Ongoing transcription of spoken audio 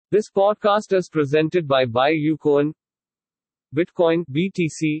This podcast is presented by Bitcoin. Bitcoin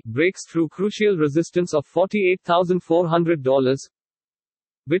 (BTC) breaks through crucial resistance of $48,400.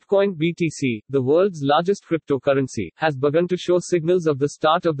 Bitcoin (BTC), the world's largest cryptocurrency, has begun to show signals of the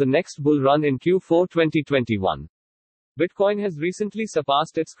start of the next bull run in Q4 2021. Bitcoin has recently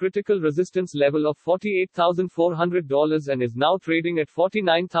surpassed its critical resistance level of $48,400 and is now trading at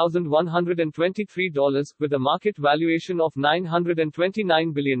 $49,123, with a market valuation of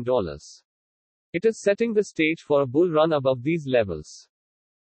 $929 billion. It is setting the stage for a bull run above these levels.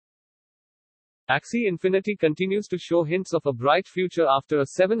 Axie Infinity continues to show hints of a bright future after a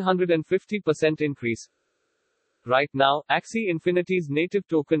 750% increase. Right now, Axie Infinity's native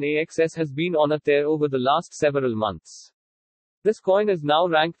token AXS has been on a tear over the last several months. This coin is now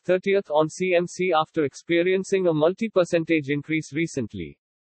ranked 30th on CMC after experiencing a multi-percentage increase recently.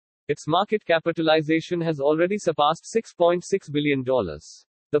 Its market capitalization has already surpassed $6.6 billion.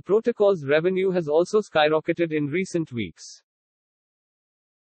 The protocol's revenue has also skyrocketed in recent weeks.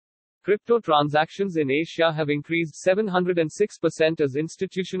 Crypto transactions in Asia have increased 706% as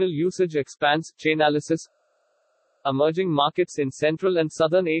institutional usage expands. Chainalysis. Emerging markets in Central and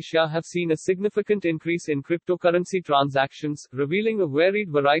Southern Asia have seen a significant increase in cryptocurrency transactions, revealing a varied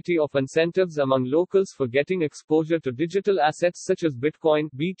variety of incentives among locals for getting exposure to digital assets such as Bitcoin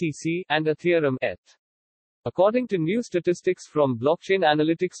 (BTC) and Ethereum (ETH). According to new statistics from blockchain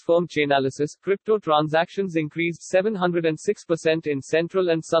analytics firm Chainalysis, crypto transactions increased 706% in Central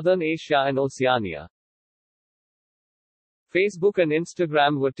and Southern Asia and Oceania. Facebook and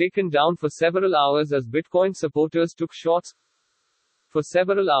Instagram were taken down for several hours as Bitcoin supporters took shots. For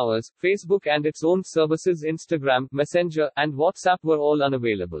several hours, Facebook and its own services Instagram, Messenger, and WhatsApp were all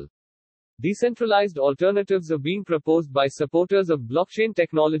unavailable. Decentralized alternatives are being proposed by supporters of blockchain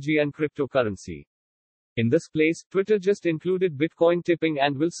technology and cryptocurrency. In this place, Twitter just included Bitcoin tipping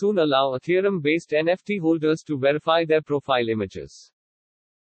and will soon allow Ethereum-based NFT holders to verify their profile images.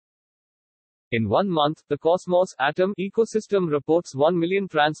 In 1 month, the Cosmos Atom ecosystem reports 1 million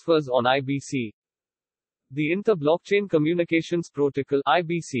transfers on IBC. The Inter-Blockchain Communications Protocol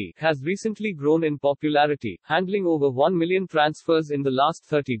 (IBC) has recently grown in popularity, handling over 1 million transfers in the last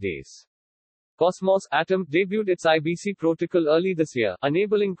 30 days. Cosmos Atom debuted its IBC protocol early this year,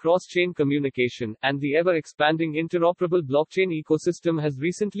 enabling cross-chain communication, and the ever-expanding interoperable blockchain ecosystem has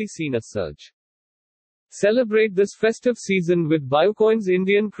recently seen a surge. Celebrate this festive season with Bitcoin's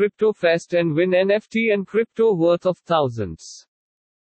Indian Crypto Fest and win NFT and crypto worth of thousands.